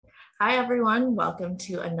Hi, everyone. Welcome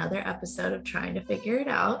to another episode of Trying to Figure It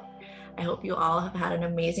Out. I hope you all have had an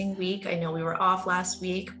amazing week. I know we were off last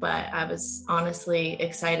week, but I was honestly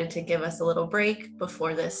excited to give us a little break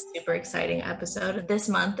before this super exciting episode. This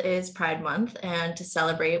month is Pride Month, and to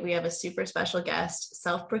celebrate, we have a super special guest,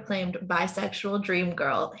 self-proclaimed bisexual dream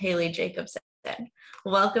girl, Haley Jakobson.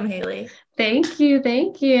 Welcome, Haley. Thank you.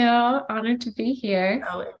 Thank you. Honored to be here.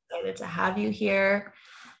 So excited to have you here.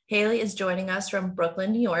 Haley is joining us from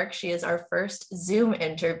Brooklyn, New York. She is our first Zoom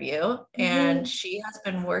interview, and she has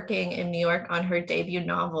been working in New York on her debut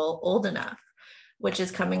novel, Old Enough, which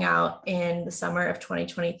is coming out in the summer of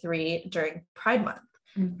 2023 during Pride Month.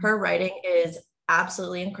 Her writing is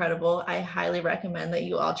absolutely incredible. I highly recommend that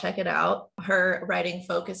you all check it out. Her writing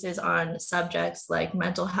focuses on subjects like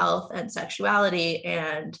mental health and sexuality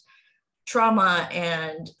and trauma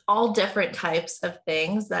and all different types of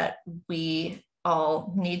things that we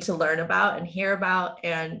all need to learn about and hear about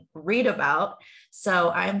and read about. So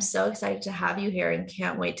I'm so excited to have you here and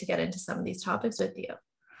can't wait to get into some of these topics with you.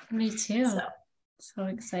 Me too. So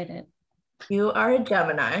excited. You are a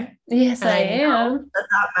Gemini. Yes, I am.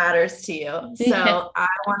 That matters to you. So Yeah. I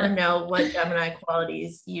want to know what Gemini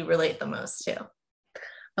qualities you relate the most to.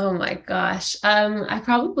 Oh my gosh. I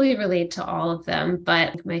probably relate to all of them,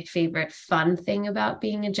 but my favorite fun thing about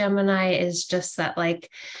being a Gemini is just that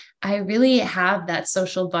I really have that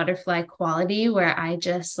social butterfly quality where I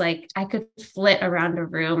could flit around a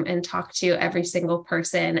room and talk to every single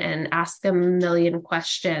person and ask them a million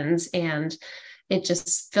questions, and it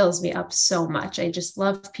just fills me up so much. I just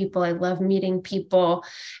love people. I love meeting people,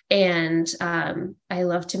 and I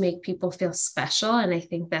love to make people feel special. And I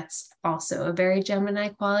think that's also a very Gemini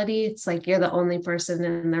quality. It's like you're the only person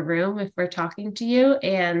in the room if we're talking to you.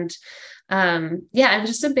 And yeah, I'm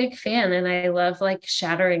just a big fan, and I love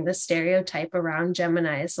shattering the stereotype around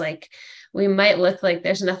Geminis. We might look like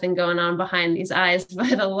there's nothing going on behind these eyes,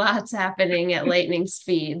 but a lot's happening at lightning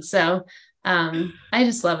speed. So I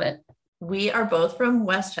just love it. We are both from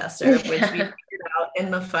Westchester, which we figured out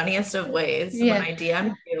in the funniest of ways. Yeah. When I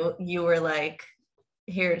DM'd you, you were like,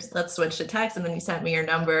 let's switch to text. And then you sent me your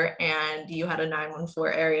number and you had a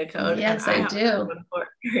 914 area code. Yes, and I have do. a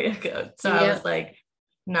 914 area code. So I was like,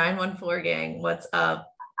 914 gang, what's up?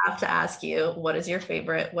 I have to ask you, what is your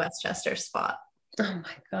favorite Westchester spot? Oh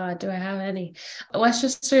my God, do I have any?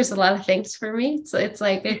 Westchester is a lot of things for me. So it's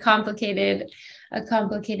like a complicated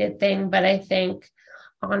thing, but I think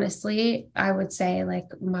honestly, I would say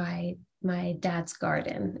my dad's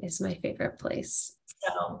garden is my favorite place.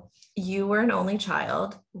 So you were an only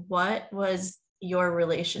child. What was your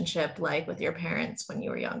relationship like with your parents when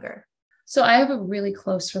you were younger? So I have a really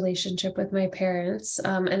close relationship with my parents,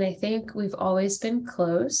 and I think we've always been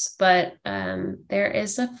close, but there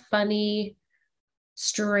is a funny,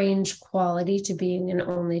 strange quality to being an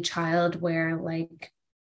only child where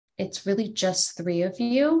it's really just three of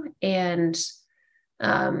you, and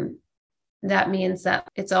that means that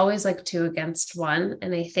it's always like two against one.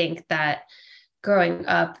 And I think that growing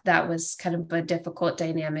up, that was kind of a difficult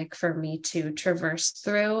dynamic for me to traverse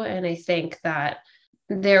through. And I think that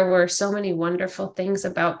there were so many wonderful things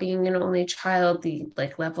about being an only child, the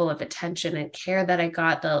level of attention and care that I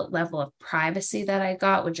got, the level of privacy that I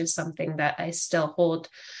got, which is something that I still hold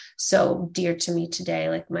so dear to me today,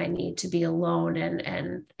 like my need to be alone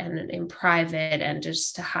and in private, and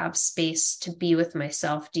just to have space to be with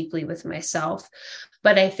myself, deeply with myself.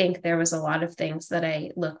 But I think there was a lot of things that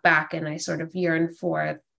I look back and I sort of yearn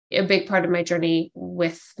for. A big part of my journey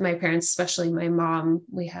with my parents, especially my mom,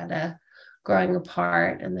 we had a growing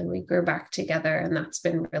apart and then we grew back together, and that's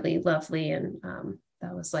been really lovely. And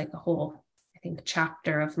that was like a whole, I think,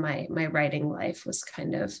 chapter of my writing life, was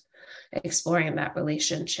kind of exploring that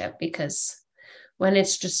relationship, because when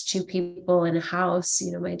it's just two people in a house,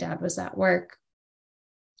 my dad was at work,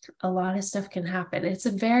 a lot of stuff can happen. It's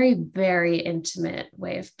a very, very intimate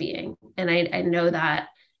way of being. And I know that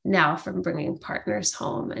now from bringing partners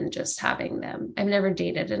home and just having them. I've never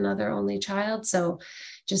dated another only child. So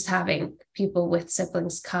just having people with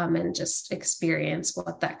siblings come and just experience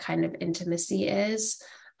what that kind of intimacy is,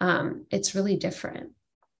 it's really different.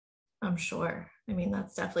 I'm sure. I mean,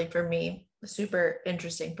 that's definitely for me a super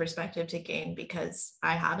interesting perspective to gain, because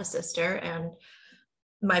I have a sister and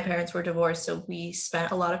my parents were divorced. So we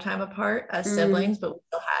spent a lot of time apart as siblings, but we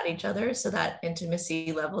still had each other. So that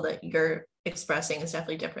intimacy level that you're expressing is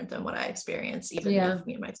definitely different than what I experienced, even if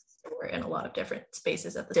me and my sister were in a lot of different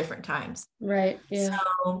spaces at the different times. Right. Yeah.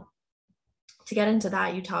 So to get into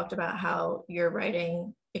that, you talked about how your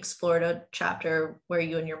writing explored a chapter where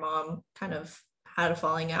you and your mom kind of had a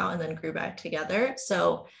falling out and then grew back together.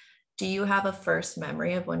 So do you have a first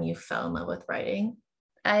memory of when you fell in love with writing?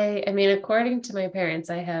 I mean, according to my parents,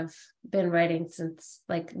 I have been writing since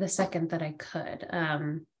like the second that I could.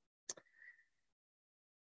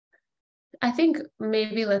 I think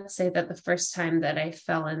maybe let's say that the first time that I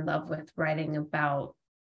fell in love with writing about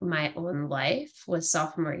my own life was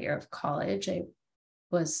sophomore year of college.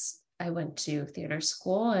 I went to theater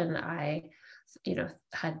school, and I,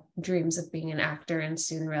 had dreams of being an actor, and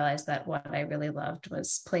soon realized that what I really loved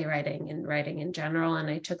was playwriting and writing in general. And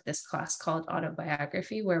I took this class called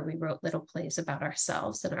autobiography, where we wrote little plays about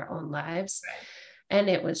ourselves and our own lives. And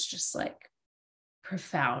it was just like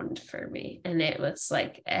profound for me. And it was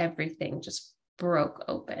like everything just broke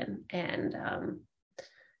open. And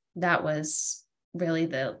that was really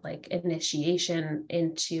the like initiation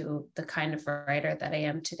into the kind of writer that I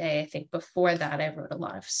am today. I think before that, I wrote a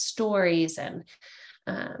lot of stories and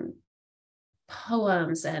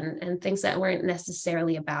poems and things that weren't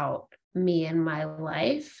necessarily about me and my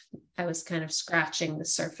life. I was kind of scratching the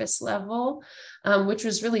surface level, which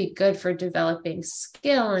was really good for developing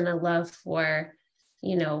skill and a love for,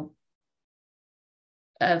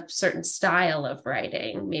 a certain style of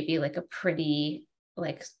writing, maybe like a pretty,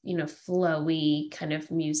 like, flowy kind of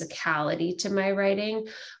musicality to my writing,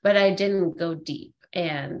 but I didn't go deep.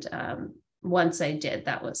 And once I did,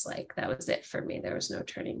 that was it for me. There was no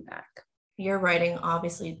turning back. Your writing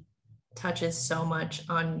obviously touches so much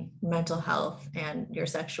on mental health and your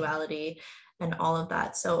sexuality and all of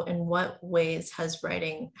that. So in what ways has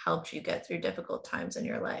writing helped you get through difficult times in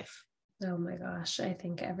your life? Oh my gosh, I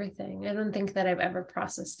think everything. I don't think that I've ever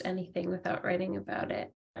processed anything without writing about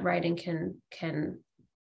it. Writing can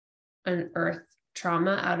unearth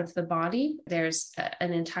trauma out of the body. There's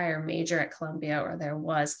an entire major at Columbia, or there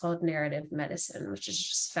was, called narrative medicine, which is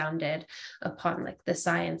just founded upon like the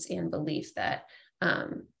science and belief that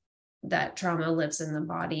that trauma lives in the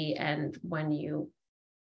body, and when you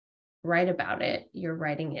write about it, you're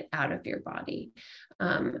writing it out of your body.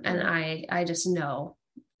 And I just know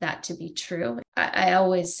that to be true. I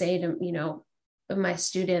always say to my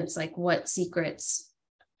students, like, what secrets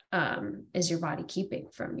is your body keeping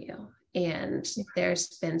from you? And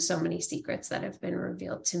there's been so many secrets that have been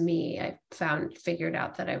revealed to me. I figured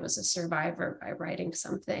out that I was a survivor by writing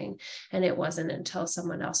something, and it wasn't until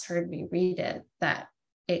someone else heard me read it that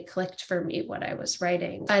it clicked for me what I was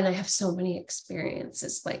writing. And I have so many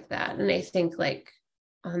experiences like that. And I think like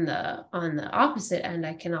on the opposite end,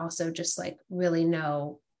 I can also just like really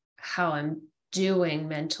know how I'm doing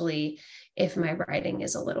mentally if my writing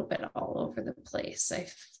is a little bit all over the place.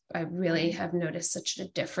 I really have noticed such a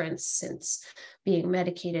difference since being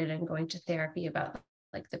medicated and going to therapy about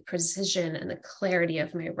like the precision and the clarity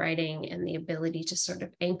of my writing and the ability to sort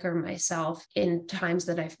of anchor myself in times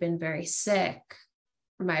that I've been very sick.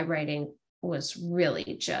 My writing was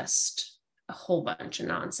really just a whole bunch of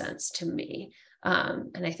nonsense to me.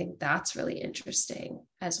 And I think that's really interesting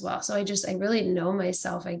as well. So I really know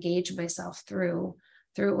myself. I gauge myself through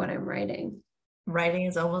what I'm writing. Writing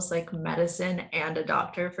is almost like medicine and a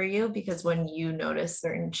doctor for you, because when you notice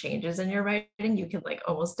certain changes in your writing, you can like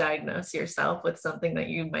almost diagnose yourself with something that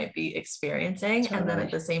you might be experiencing. Totally. And then at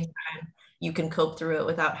the same time, you can cope through it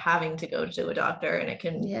without having to go to a doctor, and it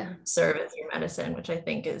can serve as your medicine, which I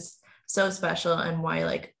think is so special, and why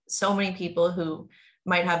like so many people who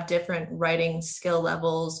might have different writing skill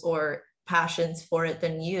levels or passions for it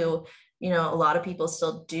than you, a lot of people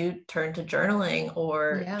still do turn to journaling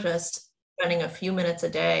or just spending a few minutes a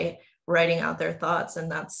day writing out their thoughts.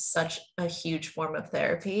 And that's such a huge form of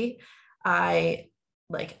therapy. I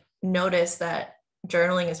like notice that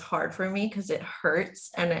journaling is hard for me because it hurts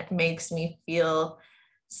and it makes me feel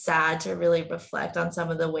sad to really reflect on some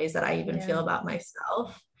of the ways that I even feel about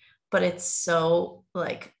myself. But it's so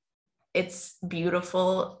like, it's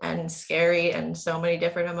beautiful and scary and so many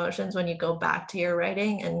different emotions when you go back to your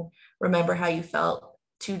writing and remember how you felt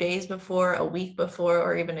 2 days before, a week before,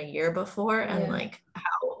 or even a year before, and like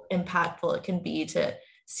how impactful it can be to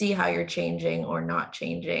see how you're changing or not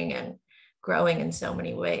changing and growing in so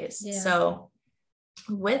many ways. So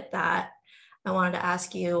with that, I wanted to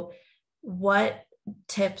ask you, what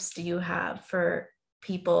tips do you have for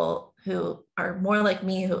people who are more like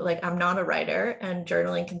me, who like, I'm not a writer and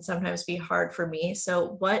journaling can sometimes be hard for me.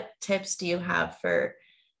 So what tips do you have for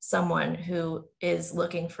someone who is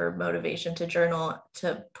looking for motivation to journal,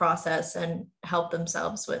 to process and help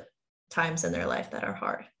themselves with times in their life that are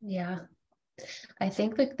hard? Yeah. I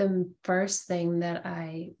think like the first thing that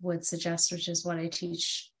I would suggest, which is what I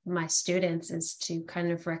teach my students, is to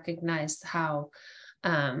kind of recognize how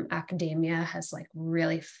academia has like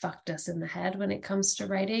really fucked us in the head when it comes to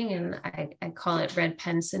writing. And I call it red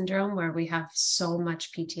pen syndrome, where we have so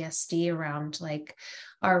much PTSD around like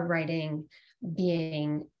our writing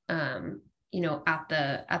being,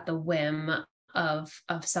 at the whim of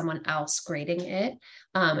someone else grading it.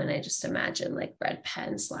 And I just imagine like red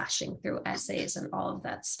pen slashing through essays and all of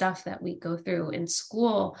that stuff that we go through in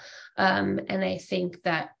school. And I think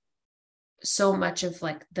that so much of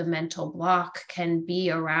like the mental block can be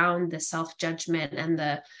around the self-judgment and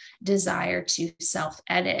the desire to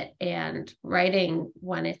self-edit, and writing,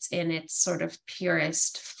 when it's in its sort of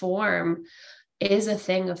purest form, is a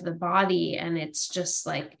thing of the body. And it's just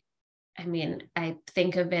like, I mean, I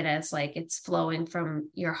think of it as like it's flowing from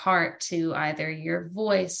your heart to either your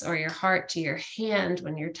voice, or your heart to your hand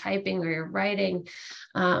when you're typing or you're writing.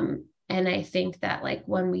 And I think that like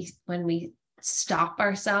when we stop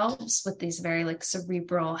ourselves with these very like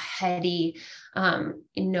cerebral, heady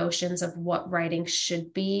notions of what writing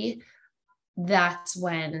should be, that's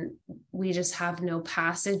when we just have no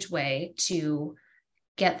passageway to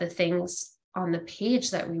get the things on the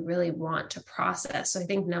page that we really want to process. So I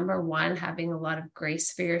think number one, having a lot of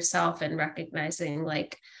grace for yourself and recognizing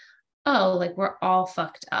like, oh, like we're all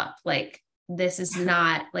fucked up. Like this is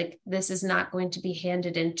not going to be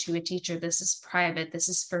handed into a teacher. This is private. This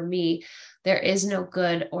is for me. There is no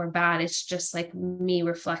good or bad. It's just like me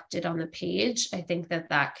reflected on the page. I think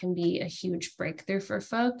that can be a huge breakthrough for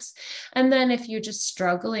folks. And then if you're just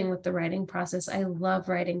struggling with the writing process, I love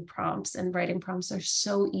writing prompts, and writing prompts are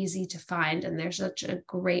so easy to find, and they're such a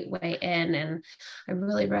great way in. And I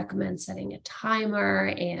really recommend setting a timer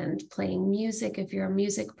and playing music if you're a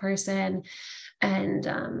music person.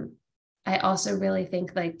 And I also really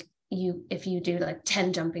think like if you do like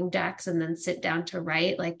 10 jumping jacks and then sit down to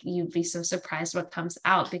write, like you'd be so surprised what comes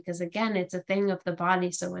out, because again, it's a thing of the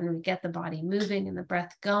body. So when we get the body moving and the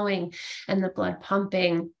breath going and the blood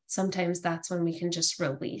pumping, sometimes that's when we can just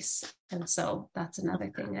release. And so that's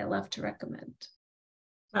another thing I love to recommend.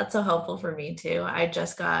 That's so helpful for me too. I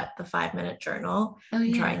just got the 5-minute journal.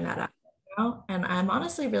 I'm trying that out now, and I'm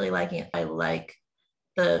honestly really liking it. I like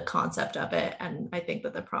the concept of it, and I think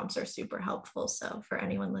that the prompts are super helpful. So for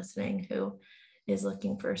anyone listening who is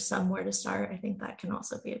looking for somewhere to start, I think that can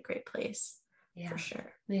also be a great place. For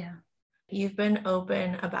sure. Yeah. You've been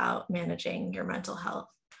open about managing your mental health.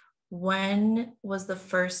 When was the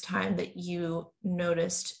first time that you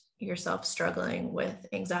noticed yourself struggling with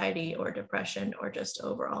anxiety or depression or just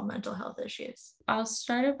overall mental health issues? I'll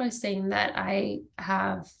start it by saying that I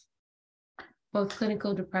have both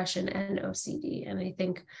clinical depression and OCD. And I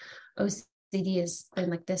think OCD has been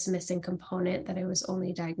like this missing component that I was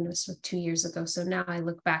only diagnosed with 2 years ago. So now I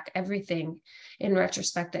look back, everything in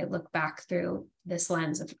retrospect, I look back through this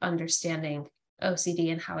lens of understanding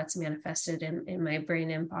OCD and how it's manifested in my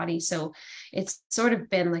brain and body. So it's sort of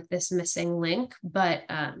been like this missing link, but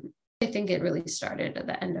I think it really started at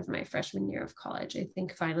the end of my freshman year of college. I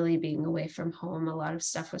think finally being away from home, a lot of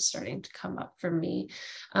stuff was starting to come up for me.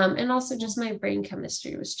 And also just my brain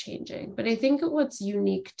chemistry was changing. But I think what's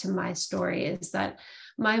unique to my story is that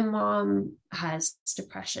my mom has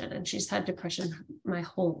depression, and she's had depression my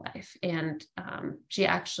whole life. And she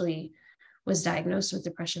actually was diagnosed with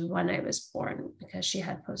depression when I was born, because she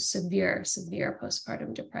had severe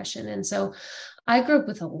postpartum depression. And so I grew up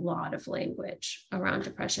with a lot of language around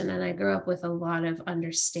depression, and I grew up with a lot of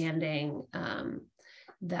understanding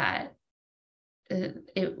that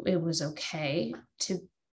it was okay to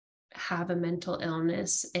have a mental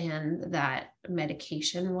illness, and that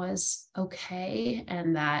medication was okay,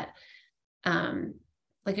 and that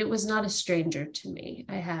like it was not a stranger to me.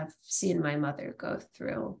 I have seen my mother go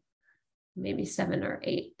through maybe 7 or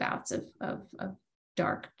 8 bouts of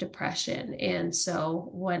dark depression. And so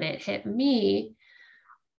when it hit me,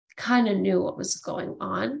 kind of knew what was going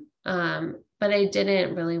on. But I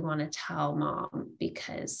didn't really want to tell mom,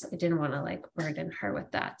 because I didn't want to like burden her with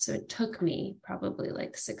that. So it took me probably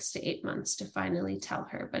like 6 to 8 months to finally tell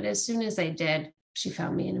her. But as soon as I did, she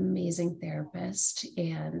found me an amazing therapist,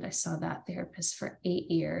 and I saw that therapist for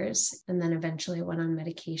 8 years. And then eventually went on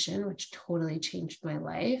medication, which totally changed my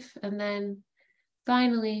life. And then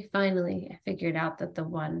finally, I figured out that the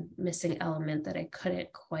one missing element that I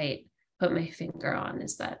couldn't quite put my finger on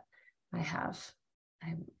is that I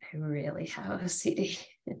really have OCD.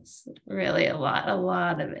 It's really a lot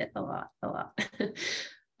of it, a lot.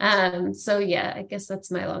 So yeah, I guess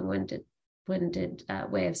that's my long-winded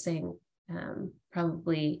way of saying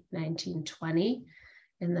probably 1920.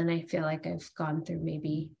 And then I feel like I've gone through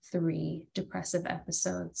maybe 3 depressive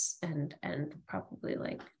episodes and probably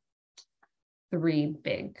like 3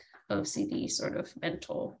 big OCD sort of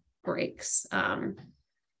mental breaks.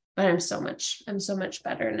 But I'm so much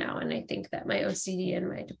better now. And I think that my OCD and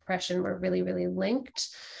my depression were really, really linked.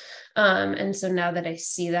 And so now that I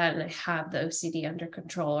see that and I have the OCD under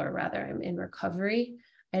control, or rather I'm in recovery,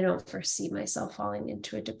 I don't foresee myself falling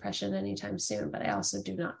into a depression anytime soon, but I also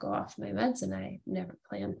do not go off my meds and I never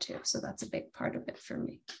plan to. So that's a big part of it for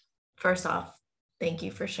me. First off, thank you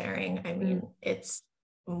for sharing. I mean, it's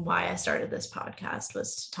why I started this podcast,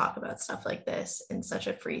 was to talk about stuff like this in such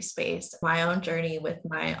a free space. My own journey with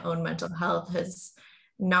my own mental health has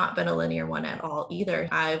not been a linear one at all either.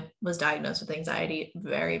 I was diagnosed with anxiety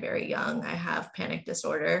very, very young. I have panic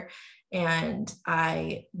disorder, and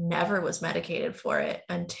I never was medicated for it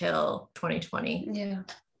until 2020. Yeah.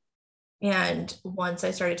 And once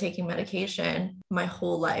I started taking medication, my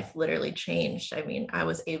whole life literally changed. I mean, I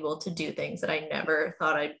was able to do things that I never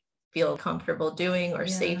thought I'd feel comfortable doing or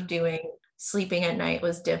safe doing. Sleeping at night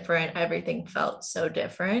was different. Everything felt so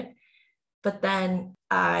different. But then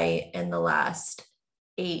in the last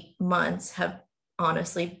 8 months, have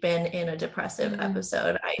honestly been in a depressive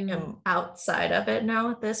episode. I am outside of it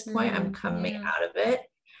now at this point. I'm coming out of it.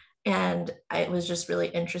 And it was just really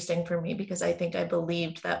interesting for me, because I think I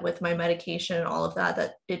believed that with my medication and all of that,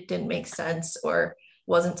 that it didn't make sense or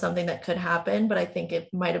wasn't something that could happen. But I think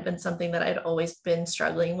it might have been something that I'd always been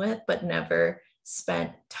struggling with, but never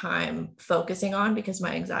spent time focusing on, because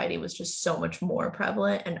my anxiety was just so much more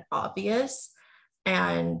prevalent and obvious.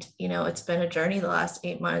 And, it's been a journey the last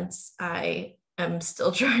 8 months. I am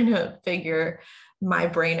still trying to figure my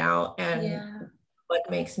brain out and what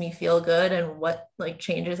makes me feel good and what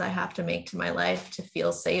changes I have to make to my life to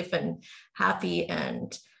feel safe and happy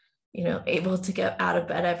and, able to get out of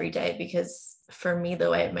bed every day. Because for me, the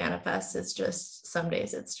way it manifests is just, some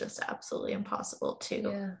days it's just absolutely impossible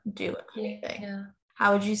to do anything.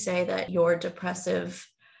 How would you say that your depressive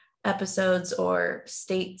episodes or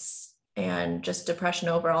states and just depression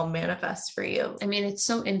overall manifests for you? I mean, it's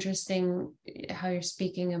so interesting how you're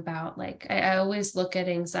speaking about, I always look at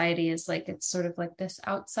anxiety as it's sort of like this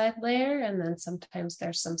outside layer, and then sometimes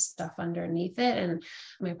there's some stuff underneath it. And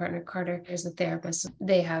my partner Carter is a therapist.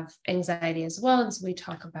 They have anxiety as well. And so we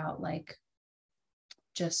talk about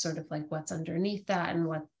just sort of what's underneath that and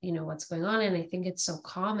what's going on. And I think it's so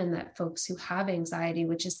common that folks who have anxiety,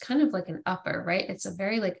 which is kind of like an upper, right? It's a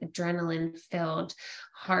very adrenaline filled,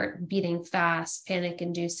 heart beating fast, panic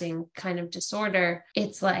inducing kind of disorder.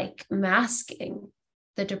 It's masking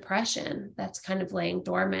the depression that's kind of laying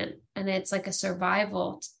dormant. And it's like a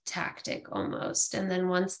survival tactic almost. And then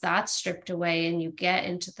once that's stripped away and you get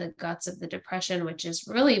into the guts of the depression, which is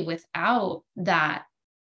really without that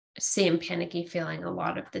same panicky feeling a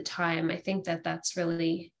lot of the time, I think that that's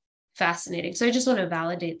really fascinating. So I just want to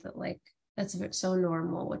validate that that's so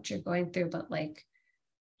normal what you're going through, but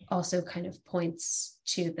also kind of points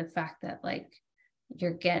to the fact that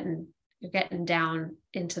you're getting down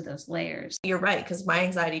into those layers. You're right, because my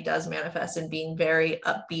anxiety does manifest in being very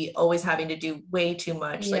upbeat, always having to do way too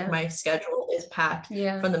much. My schedule is packed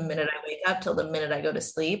from the minute I wake up till the minute I go to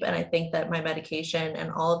sleep. And I think that my medication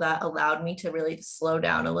and all of that allowed me to really slow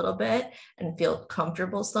down a little bit and feel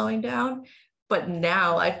comfortable slowing down. But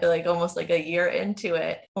now I feel almost a year into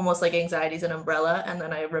it, almost like anxiety is an umbrella. And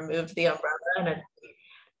then I removed the umbrella and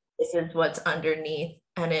this is what's underneath.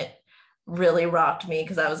 And it really rocked me,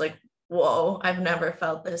 because I was like, whoa, I've never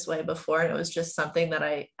felt this way before. And it was just something that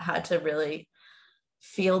I had to really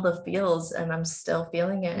feel the feels, and I'm still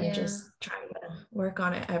feeling it and just trying to work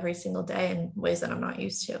on it every single day in ways that I'm not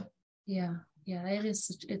used to. Yeah. It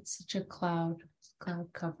is. It's such a cloud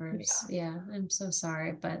covers. Yeah. I'm so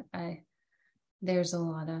sorry, but there's a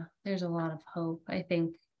lot of hope. I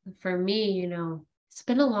think for me, it's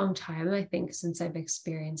been a long time, I think, since I've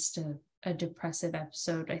experienced a depressive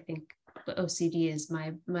episode. I think OCD is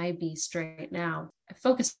my beast right now. I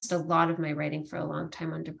focused a lot of my writing for a long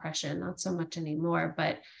time on depression, not so much anymore,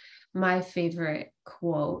 but my favorite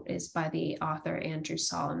quote is by the author Andrew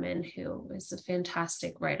Solomon, who is a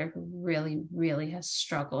fantastic writer who really, really has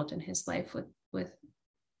struggled in his life with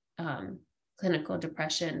clinical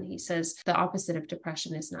depression. He says the opposite of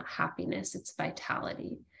depression is not happiness, it's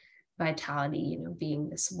vitality. Vitality, being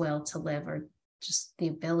this will to live, or just the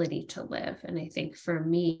ability to live. And I think for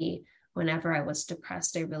me, whenever I was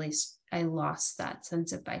depressed, I lost that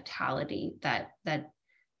sense of vitality, that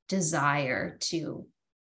desire to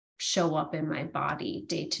show up in my body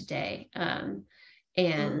day to day. And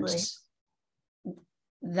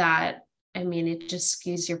that, I mean, it just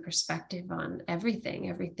skews your perspective on everything.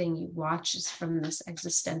 Everything you watch is from this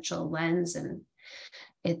existential lens. And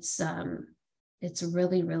it's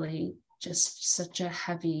really, really just such a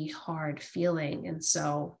heavy, hard feeling. And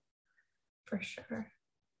so for sure.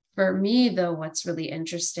 For me, though, what's really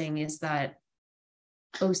interesting is that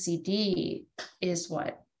OCD is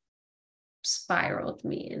what spiraled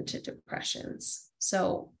me into depressions.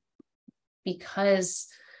 So because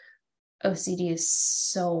OCD is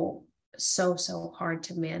so hard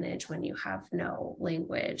to manage when you have no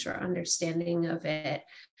language or understanding of it,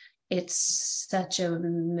 it's such a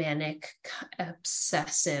manic,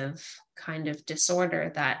 obsessive kind of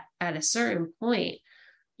disorder that at a certain point,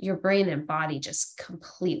 your brain and body just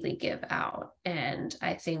completely give out. And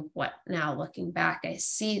I think what now looking back, I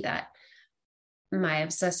see that my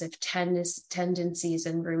obsessive tendencies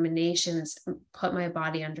and ruminations put my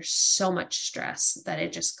body under so much stress that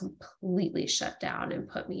it just completely shut down and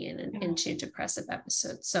put me into depressive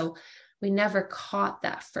episodes. So we never caught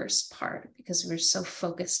that first part because we were so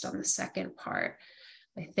focused on the second part.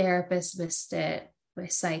 My therapist missed it, my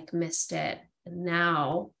psych missed it, and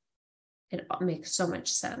now it makes so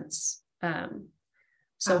much sense. Absolutely.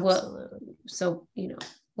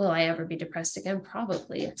 Will I ever be depressed again?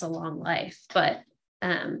 Probably. It's a long life, but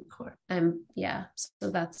so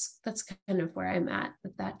that's kind of where I'm at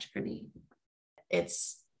with that journey.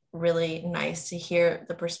 It's really nice to hear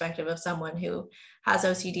the perspective of someone who has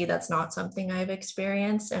OCD. That's not something I've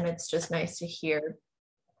experienced, and it's just nice to hear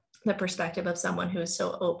the perspective of someone who is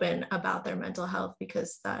so open about their mental health,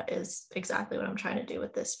 because that is exactly what I'm trying to do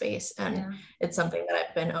with this space. And it's something that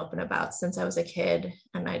I've been open about since I was a kid,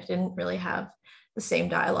 and I didn't really have the same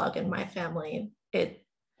dialogue in my family. It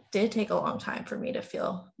did take a long time for me to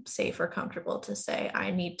feel safe or comfortable to say,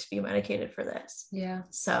 I need to be medicated for this.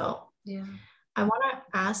 So I want to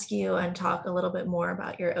ask you and talk a little bit more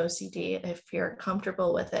about your OCD if you're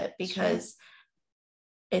comfortable with it, because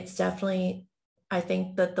it's definitely, I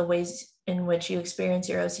think that the ways in which you experience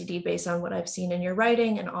your OCD based on what I've seen in your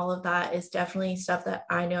writing and all of that is definitely stuff that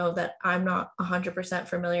I know that I'm not 100%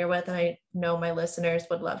 familiar with. And I know my listeners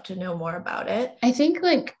would love to know more about it. I think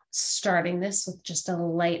like starting this with just a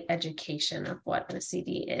light education of what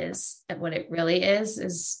OCD is and what it really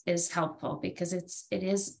is helpful, because it's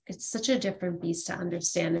such a different beast to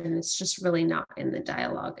understand. And it's just really not in the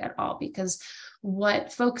dialogue at all, because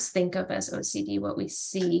what folks think of as OCD, what we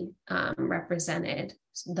see represented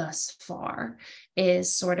thus far,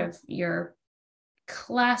 is sort of your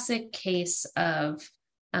classic case of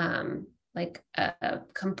like a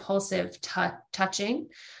compulsive touching,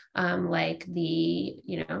 like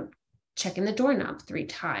checking the doorknob 3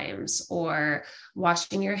 times, or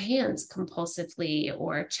washing your hands compulsively,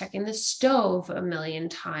 or checking the stove 1,000,000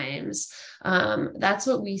 times. That's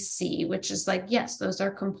what we see, which is like, yes, those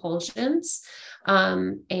are compulsions.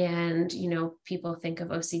 And, people think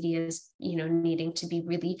of OCD as, needing to be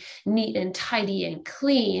really neat and tidy and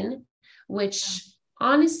clean, which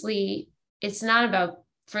honestly, it's not about.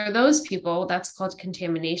 For those people, that's called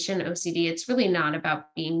contamination OCD. It's really not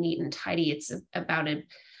about being neat and tidy. It's about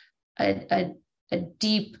a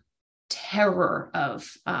deep terror of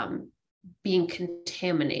being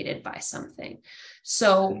contaminated by something.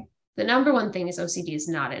 So the number one thing is OCD is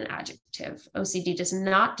not an adjective. OCD does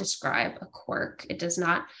not describe a quirk. It does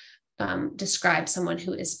not describe someone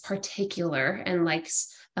who is particular and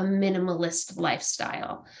likes a minimalist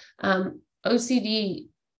lifestyle. OCD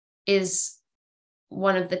is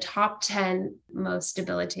one of the top 10 most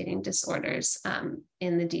debilitating disorders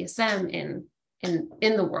in the DSM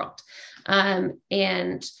in the world.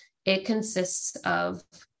 And it consists of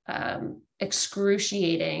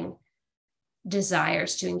excruciating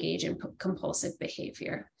desires to engage in compulsive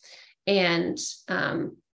behavior. And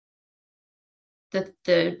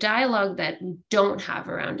the dialogue that we don't have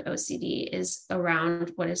around OCD is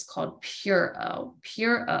around what is called pure O.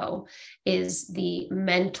 Pure O is the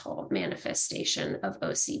mental manifestation of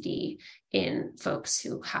OCD in folks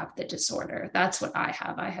who have the disorder. That's what I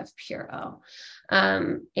have. I have pure O.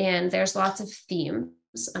 And there's lots of themes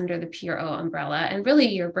under the pure O umbrella, and really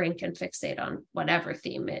your brain can fixate on whatever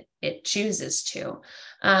theme it chooses to.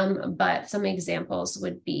 But some examples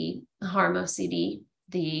would be harm OCD,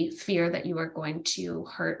 the fear that you are going to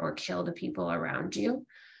hurt or kill the people around you.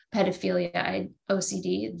 Pedophilia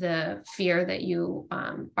OCD, the fear that you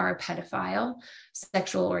are a pedophile.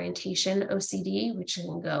 Sexual orientation OCD, which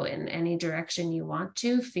can go in any direction you want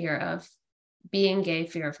to. Fear of being gay,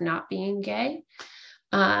 fear of not being gay.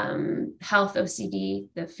 Health OCD,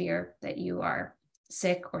 the fear that you are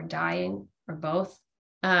sick or dying, or both.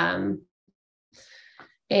 And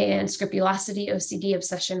scrupulosity OCD,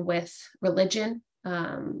 obsession with religion.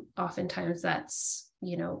 Oftentimes that's,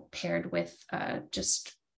 paired with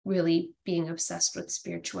just really being obsessed with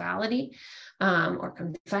spirituality, or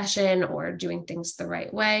confession, or doing things the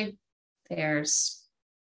right way. There's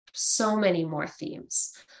so many more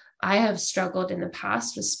themes. I have struggled in the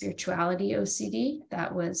past with spirituality OCD.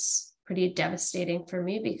 That was pretty devastating for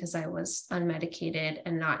me because I was unmedicated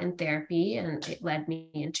and not in therapy, and it led me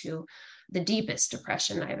into the deepest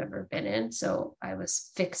depression I've ever been in. So I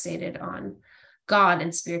was fixated on God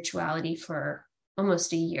and spirituality for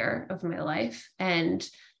almost a year of my life. And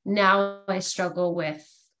now I struggle with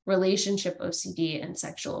relationship OCD and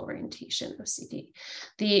sexual orientation OCD.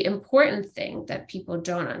 The important thing that people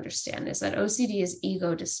don't understand is that OCD is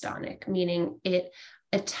ego dystonic, meaning it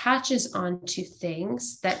attaches onto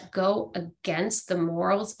things that go against the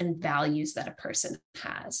morals and values that a person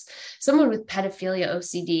has. Someone with pedophilia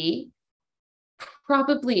OCD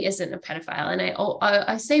probably isn't a pedophile. And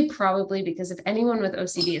I say probably because if anyone with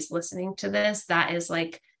OCD is listening to this, that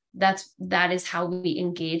is how we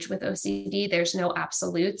engage with OCD. There's no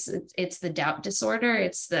absolutes. It's the doubt disorder.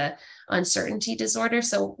 It's the uncertainty disorder.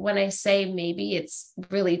 So when I say maybe, it's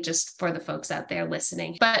really just for the folks out there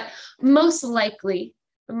listening. But most likely,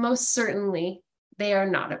 most certainly, they are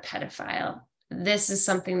not a pedophile. This is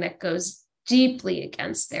something that goes deeply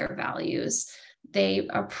against their values. They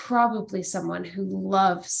are probably someone who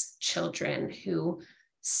loves children, who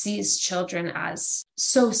sees children as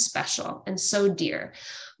so special and so dear.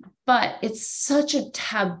 But it's such a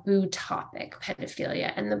taboo topic,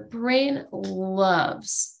 pedophilia, and the brain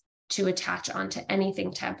loves to attach onto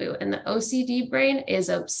anything taboo. And the OCD brain is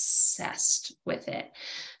obsessed with it.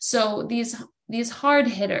 So these hard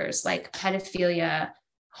hitters like pedophilia,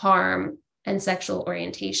 harm, and sexual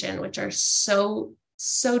orientation, which are so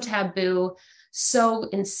taboo, so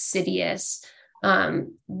insidious.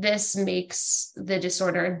 This makes the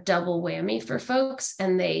disorder a double whammy for folks,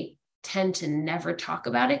 and they tend to never talk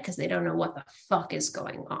about it because they don't know what the fuck is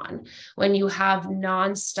going on. When you have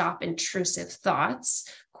nonstop intrusive thoughts,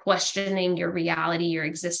 questioning your reality, your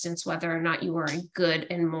existence, whether or not you are a good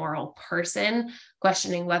and moral person,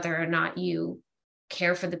 questioning whether or not you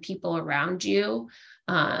care for the people around you,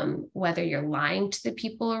 whether you're lying to the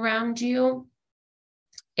people around you,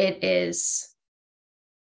 it is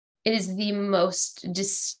the most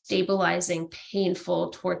destabilizing, painful,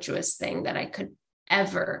 tortuous thing that I could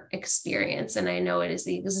ever experience. And I know it is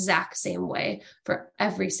the exact same way for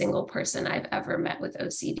every single person I've ever met with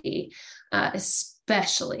OCD,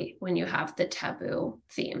 especially when you have the taboo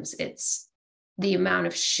themes. It's the amount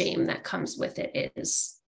of shame that comes with it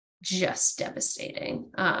is just devastating.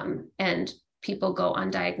 And people go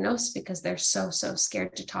undiagnosed because they're so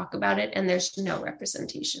scared to talk about it, and there's no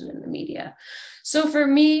representation in the media. So for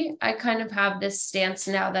me, I kind of have this stance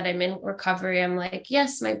now that I'm in recovery. I'm like,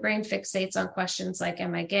 yes, my brain fixates on questions like,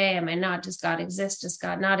 am I gay? Am I not? Does God exist? Does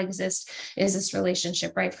God not exist? Is this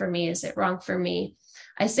relationship right for me? Is it wrong for me?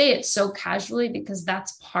 I say it so casually because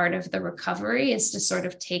that's part of the recovery, is to sort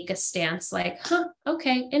of take a stance like,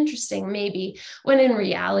 okay, interesting, maybe, when in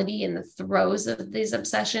reality, in the throes of these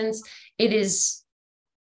obsessions, it is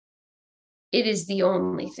the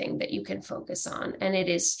only thing that you can focus on. And it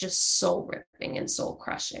is just soul ripping and soul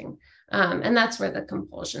crushing. And that's where the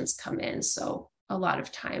compulsions come in. So a lot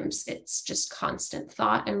of times it's just constant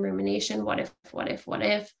thought and rumination. What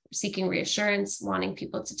if, seeking reassurance, wanting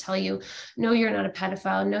people to tell you, no, you're not a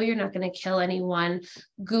pedophile. No, you're not going to kill anyone.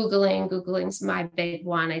 Googling's my big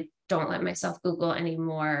one. I don't let myself Google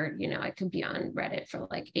anymore. I could be on Reddit for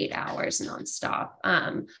like 8 hours nonstop.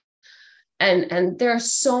 And there are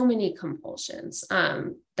so many compulsions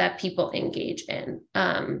that people engage in.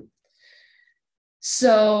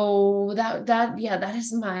 So that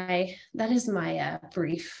is my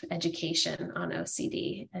brief education on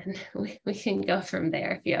OCD, and we can go from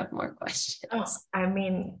there if you have more questions. Oh, I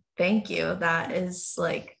mean, thank you. That is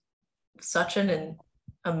like such an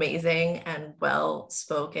amazing and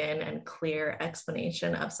well-spoken and clear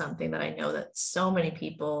explanation of something that I know that so many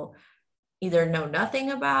people either know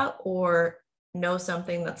nothing about or know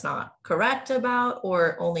something that's not correct about,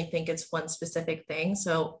 or only think it's one specific thing.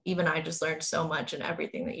 So even I just learned so much in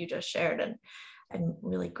everything that you just shared, and I'm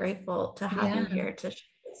really grateful to have you here to share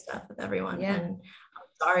this stuff with everyone. And I'm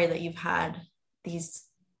sorry that you've had these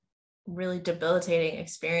really debilitating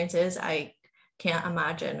experiences. I can't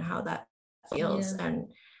imagine how that feels. And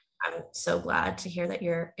I'm so glad to hear that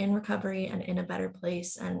you're in recovery and in a better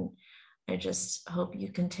place. And I just hope you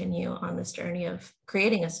continue on this journey of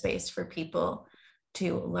creating a space for people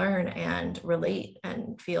to learn and relate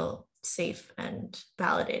and feel safe and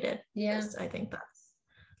validated. Because I think that's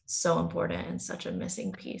so important and such a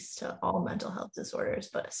missing piece to all mental health disorders,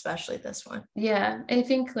 but especially this one. Yeah, I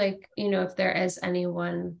think if there is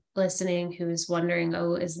anyone listening who's wondering,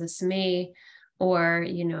 oh, is this me? Or,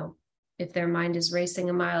 if their mind is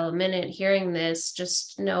racing a mile a minute hearing this,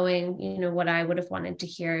 just knowing, what I would have wanted to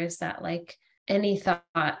hear is that any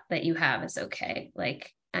thought that you have is okay.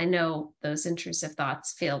 I know those intrusive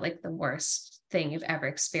thoughts feel like the worst thing you've ever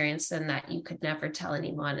experienced and that you could never tell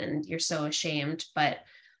anyone and you're so ashamed. But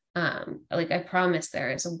like I promise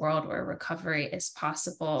there is a world where recovery is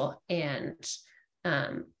possible. And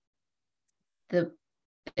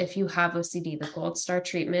if you have OCD, the gold star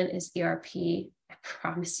treatment is ERP. I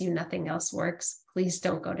promise you nothing else works. Please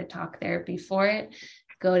don't go to talk therapy for it.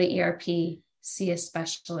 Go to ERP, see a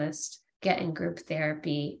specialist, get in group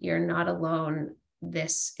therapy. You're not alone.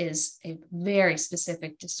 This is a very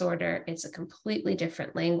specific disorder. It's a completely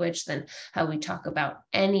different language than how we talk about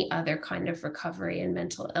any other kind of recovery and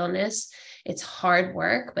mental illness. It's hard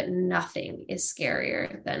work, but nothing is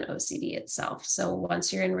scarier than OCD itself. So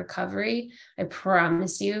once you're in recovery, I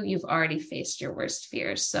promise you, you've already faced your worst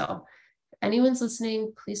fears. So if anyone's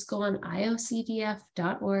listening, please go on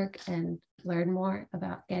iocdf.org and learn more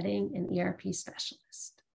about getting an ERP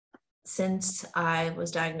specialist. Since I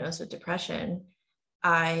was diagnosed with depression,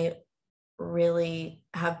 I really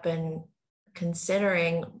have been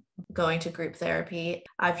considering going to group therapy.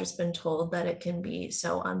 I've just been told that it can be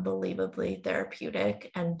so unbelievably therapeutic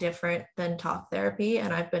and different than talk therapy.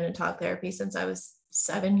 And I've been in talk therapy since I was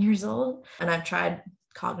 7 years old. And I've tried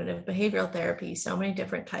cognitive behavioral therapy, so many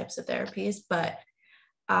different types of therapies, but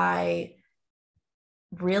I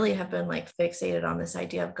really have been like fixated on this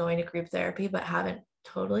idea of going to group therapy, but haven't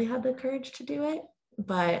totally had the courage to do it.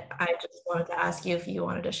 But I just wanted to ask you if you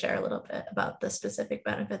wanted to share a little bit about the specific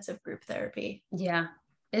benefits of group therapy. Yeah,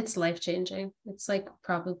 it's life-changing. It's like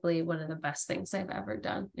probably one of the best things I've ever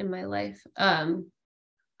done in my life.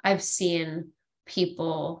 I've seen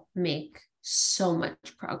people make so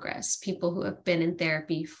much progress. People who have been in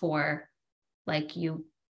therapy for like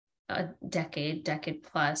a decade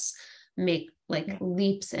plus, make like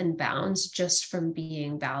leaps and bounds just from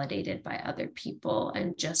being validated by other people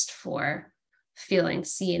and just for feeling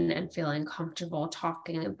seen and feeling comfortable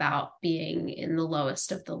talking about being in the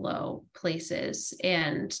lowest of the low places.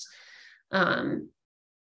 And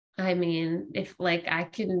I mean, if like I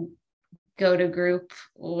can go to group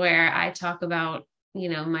where I talk about, you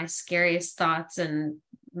know, my scariest thoughts, and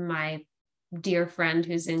my dear friend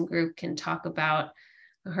who's in group can talk about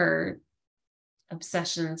her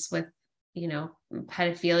obsessions with, you know,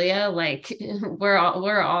 pedophilia, like we're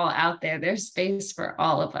all out there. There's space for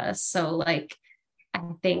all of us. So like I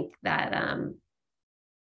think that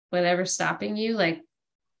whatever's stopping you, like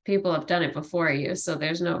people have done it before you, so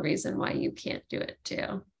there's no reason why you can't do it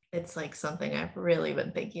too. It's like something I've really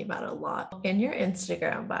been thinking about a lot. In your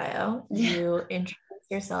Instagram bio, you introduce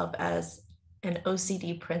yourself as an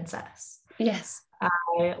OCD princess. Yes.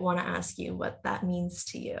 I want to ask you what that means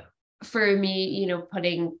to you. For me, you know,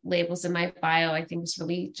 putting labels in my bio, I think is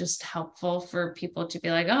really just helpful for people to be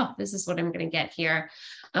like, oh, this is what I'm going to get here.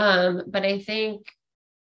 But I think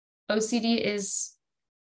OCD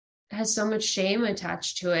has so much shame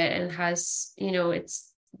attached to it, and has, you know,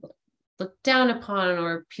 it's looked down upon,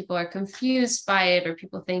 or people are confused by it, or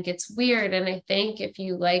people think it's weird. And I think if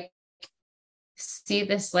you like see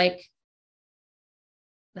this like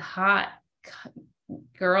the hot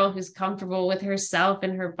girl who's comfortable with herself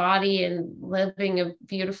and her body and living a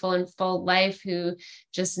beautiful and full life, who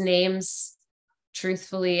just names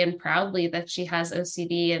truthfully and proudly that she has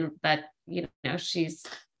OCD, and that, you know, she's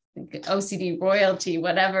OCD royalty,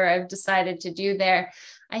 whatever I've decided to do there,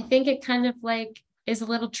 I think it kind of like is a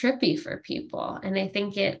little trippy for people, and I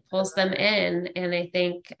think it pulls them in. And I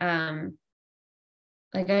think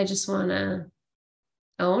like I just want to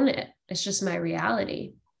own it. It's just my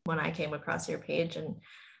reality. When I came across your page and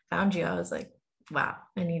found you, I was like, wow,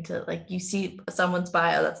 I need to, like, you see someone's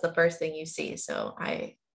bio, that's the first thing you see. So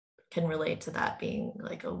I can relate to that being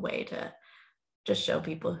like a way to just show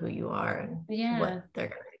people who you are and what they're going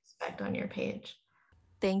to expect on your page.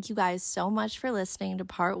 Thank you guys so much for listening to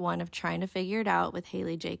part 1 of Trying to Figure It Out with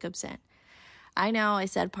Haley Jakobson. I know I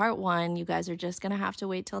said part 1, you guys are just going to have to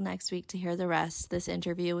wait till next week to hear the rest. This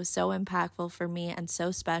interview was so impactful for me and so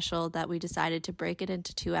special that we decided to break it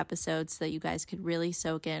into 2 episodes so that you guys could really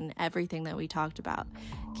soak in everything that we talked about.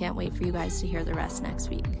 Can't wait for you guys to hear the rest next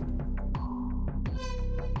week.